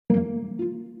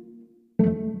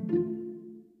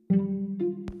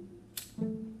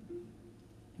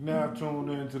Y'all tuned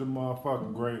in to the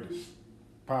motherfucking greatest,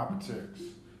 Politics,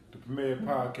 the premier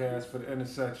podcast for the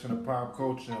intersection of pop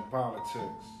culture and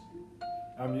politics.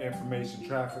 I'm your information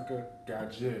trafficker,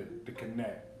 Gajid, the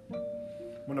Connect.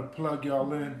 I'm gonna plug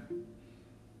y'all in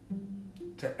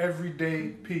to everyday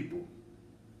people,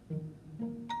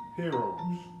 heroes.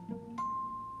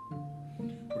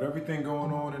 With everything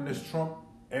going on in this Trump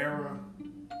era,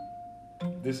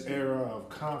 this era of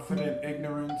confident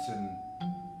ignorance and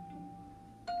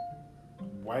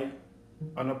white,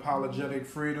 unapologetic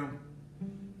freedom,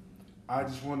 I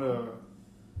just want to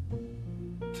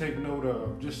take note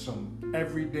of just some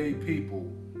everyday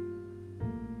people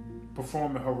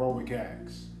performing heroic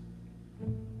acts.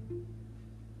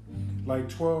 Like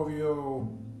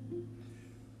 12-year-old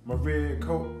Maria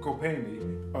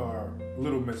Copeny, or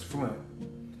Little Miss Flint.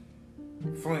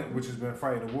 Flint, which has been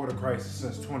fighting a water crisis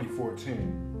since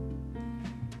 2014.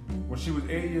 When she was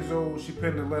 8 years old, she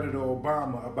penned a letter to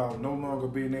Obama about no longer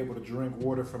being able to drink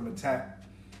water from the tap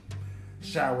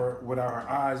shower without her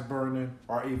eyes burning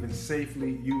or even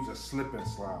safely use a slip and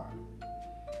slide.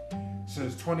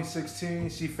 Since 2016,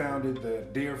 she founded the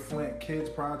Dear Flint Kids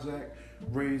Project,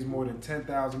 raised more than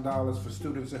 $10,000 for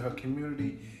students in her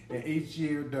community, and each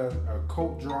year does a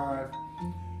coat drive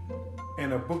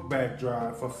and a book bag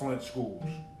drive for Flint schools.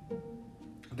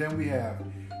 Then we have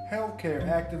healthcare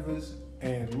activist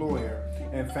and lawyer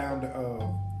and founder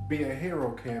of Be a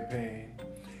Hero campaign,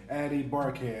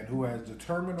 Barkan, who has the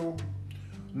terminal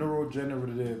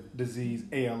neurodegenerative disease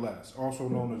ALS, also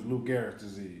known as Lou Gehrig's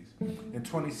disease. In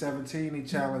 2017, he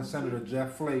challenged Senator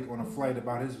Jeff Flake on a flight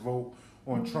about his vote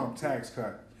on Trump tax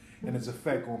cut and its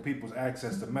effect on people's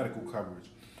access to medical coverage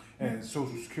and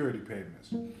Social Security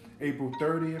payments. April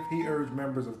 30th, he urged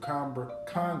members of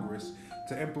Congress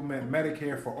to implement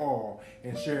Medicare for all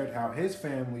and shared how his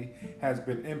family has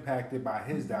been impacted by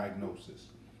his diagnosis.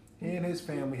 He and his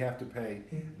family have to pay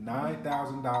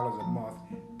 $9,000 a month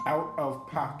out of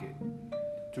pocket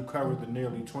to cover the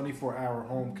nearly 24-hour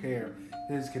home care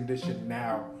his condition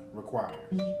now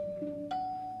requires.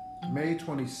 May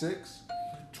 26,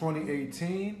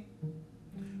 2018,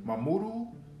 Mamoudou,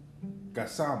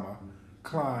 Gassama,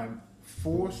 climbed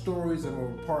 4 stories of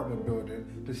an apartment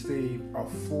building to save a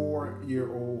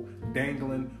 4-year-old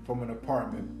dangling from an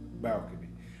apartment balcony.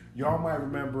 Y'all might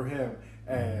remember him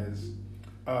as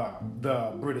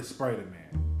the British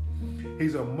Spider-Man.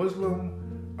 He's a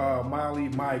Muslim Mali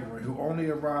migrant who only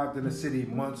arrived in the city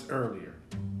months earlier.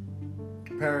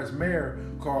 Paris mayor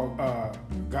called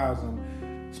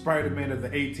Gassama Spider-Man of the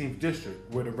 18th district,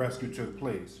 where the rescue took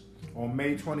place. On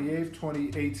May 28,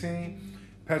 2018,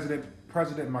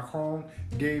 President Macron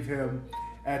gave him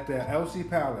at the Elysee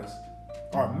Palace,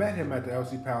 or met him at the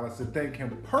Elysee Palace to thank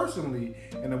him personally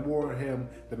and awarded him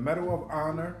the Medal of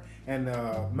Honor and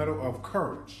the Medal of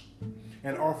Courage,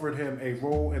 and offered him a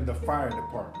role in the fire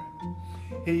department.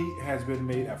 He has been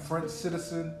made a French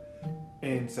citizen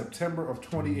in September of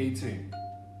 2018.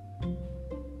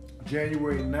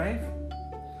 January 9th,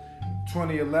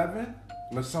 2011,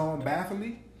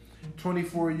 Bathily,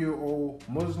 24-year-old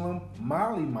Muslim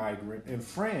Mali migrant in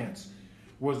France,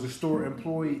 was the store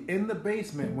employee in the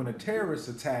basement when a terrorist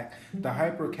attacked the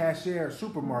Hyper Cacher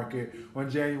supermarket on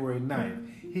January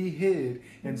 9th. He hid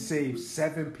and saved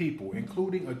 7 people,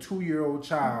 including a 2-year-old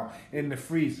child, in the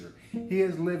freezer. He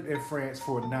has lived in France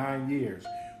for 9 years,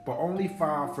 but only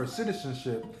filed for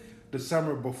citizenship the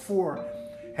summer before,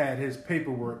 had his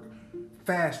paperwork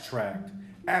fast-tracked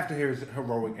after his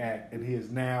heroic act, and he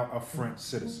is now a French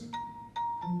citizen.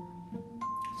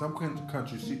 Some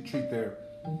countries treat their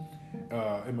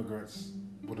immigrants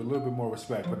with a little bit more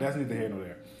respect, but that's neither here nor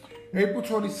there. April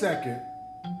 22nd,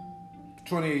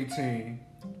 2018,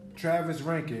 Travis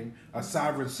Rankin, a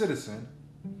sovereign citizen.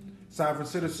 Sovereign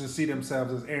citizens see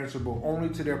themselves as answerable only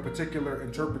to their particular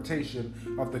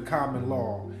interpretation of the common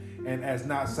law and as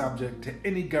not subject to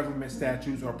any government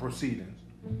statutes or proceedings.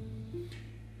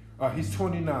 He's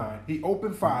 29. He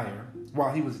opened fire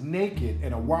while he was naked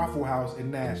in a Waffle House in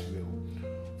Nashville.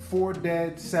 4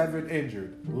 dead, 7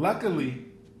 injured. Luckily,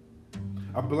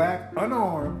 a black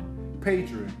unarmed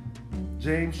patron,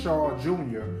 James Shaw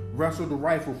Jr., wrestled the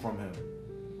rifle from him.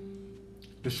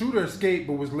 The shooter escaped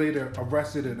but was later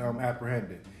arrested and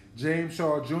apprehended. James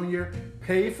Shaw Jr.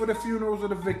 paid for the funerals of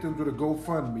the victims with a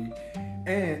GoFundMe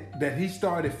and that he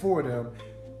started for them,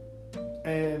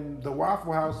 and the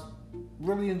Waffle House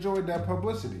really enjoyed that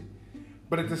publicity.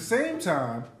 But at the same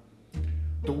time,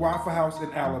 the Waffle House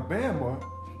in Alabama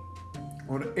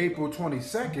on April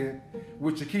 22nd,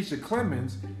 with Chikesia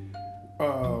Clemons,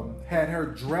 had her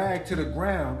dragged to the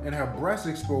ground and her breasts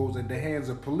exposed at the hands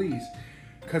of police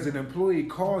because an employee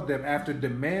called them after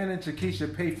demanding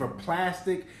Chikesia pay for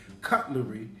plastic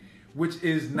cutlery, which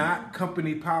is not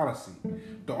company policy.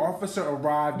 The officer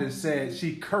arrived and said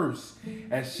she cursed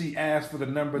as she asked for the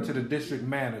number to the district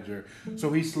manager,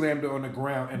 so he slammed her on the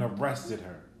ground and arrested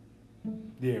her.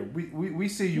 Yeah, we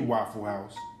see you, Waffle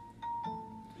House.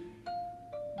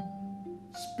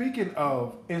 Speaking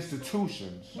of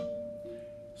institutions,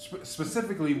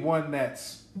 specifically one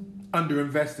that's under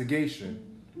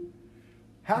investigation,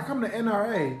 how come the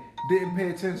NRA didn't pay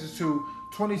attention to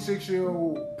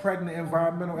 26-year-old pregnant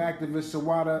environmental activist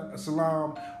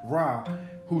Salama,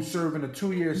 who's serving a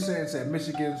 2-year sentence at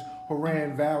Michigan's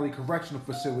Horan Valley Correctional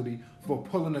Facility for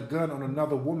pulling a gun on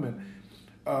another woman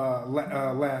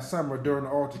last summer during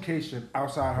an altercation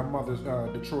outside her mother's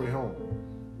Detroit home?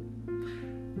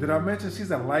 Did I mention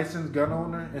she's a licensed gun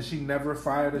owner and she never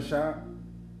fired a shot?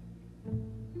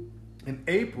 In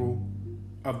April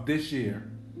of this year,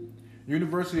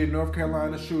 University of North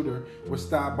Carolina shooter was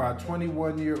stopped by a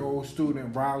 21-year-old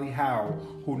student, Riley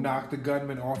Howell, who knocked the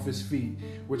gunman off his feet,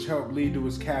 which helped lead to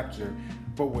his capture,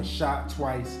 but was shot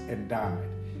twice and died.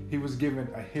 He was given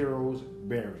a hero's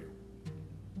burial.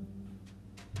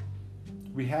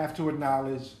 We have to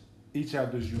acknowledge each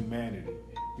other's humanity.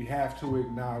 We have to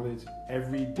acknowledge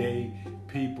everyday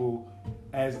people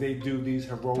as they do these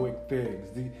heroic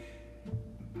things.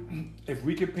 If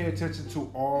we can pay attention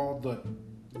to all the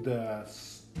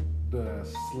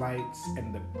slights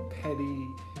and the petty,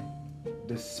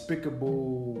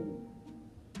 despicable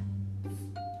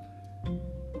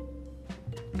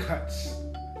cuts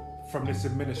from this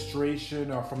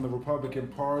administration or from the Republican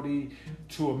Party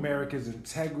to America's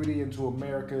integrity and to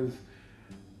America's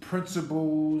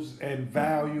principles and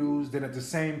values, then at the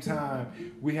same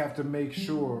time, we have to make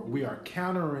sure we are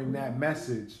countering that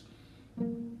message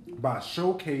by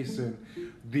showcasing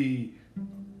the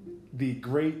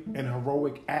great and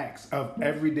heroic acts of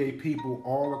everyday people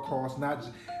all across, not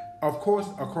just, of course,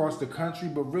 across the country,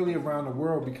 but really around the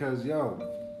world, because,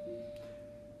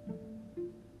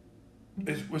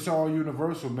 it's all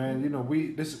universal, man. You know,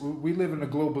 we live in a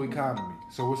global economy,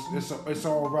 so it's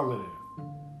all relative.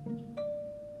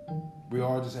 We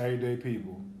all just everyday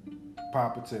people.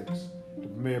 Politics, the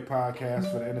premier podcast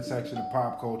for the intersection of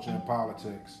pop culture and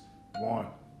politics. 1.